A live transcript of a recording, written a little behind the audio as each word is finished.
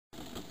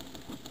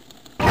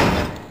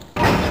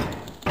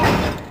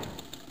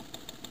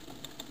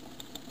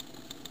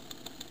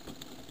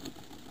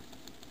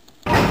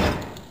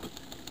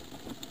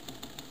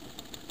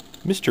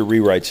Mr.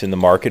 Rewrite's in the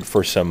market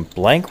for some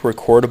blank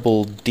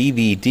recordable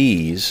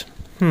DVDs,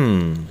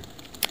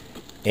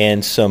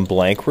 and some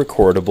blank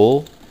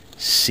recordable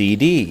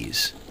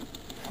CDs.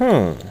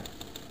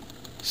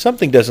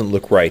 Something doesn't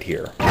look right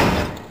here.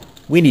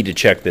 We need to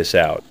check this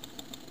out.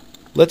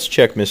 Let's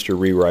check Mr.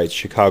 Rewrite's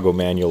Chicago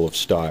Manual of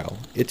Style.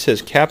 It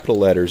says capital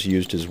letters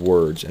used as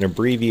words and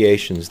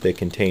abbreviations that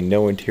contain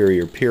no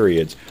interior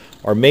periods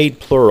are made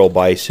plural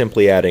by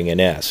simply adding an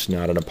S,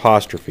 not an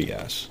apostrophe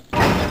S.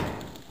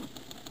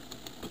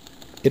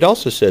 It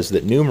also says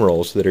that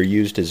numerals that are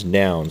used as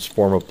nouns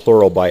form a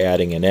plural by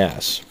adding an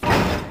S.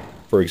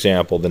 For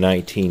example, the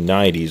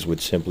 1990s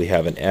would simply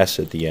have an S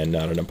at the end,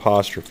 not an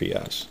apostrophe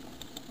S.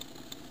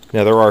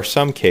 Now there are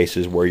some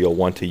cases where you'll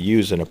want to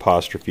use an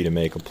apostrophe to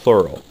make a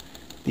plural.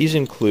 These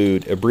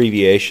include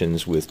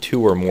abbreviations with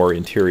 2 or more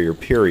interior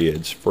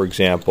periods, for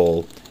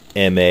example,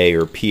 MA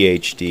or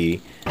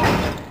PhD.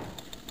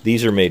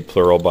 These are made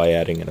plural by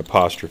adding an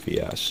apostrophe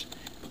S.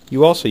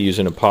 You also use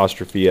an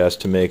apostrophe S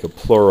to make a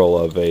plural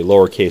of a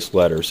lowercase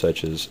letter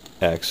such as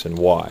X and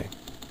Y.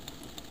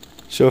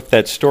 So if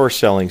that store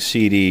selling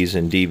CDs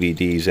and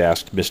DVDs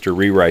asked Mr.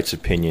 Rewrite's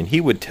opinion,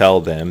 he would tell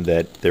them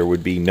that there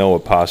would be no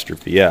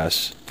apostrophe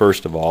S,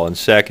 first of all, and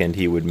second,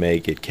 he would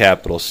make it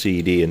capital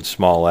CD and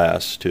small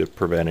s to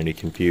prevent any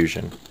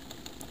confusion.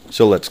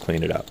 So let's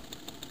clean it up.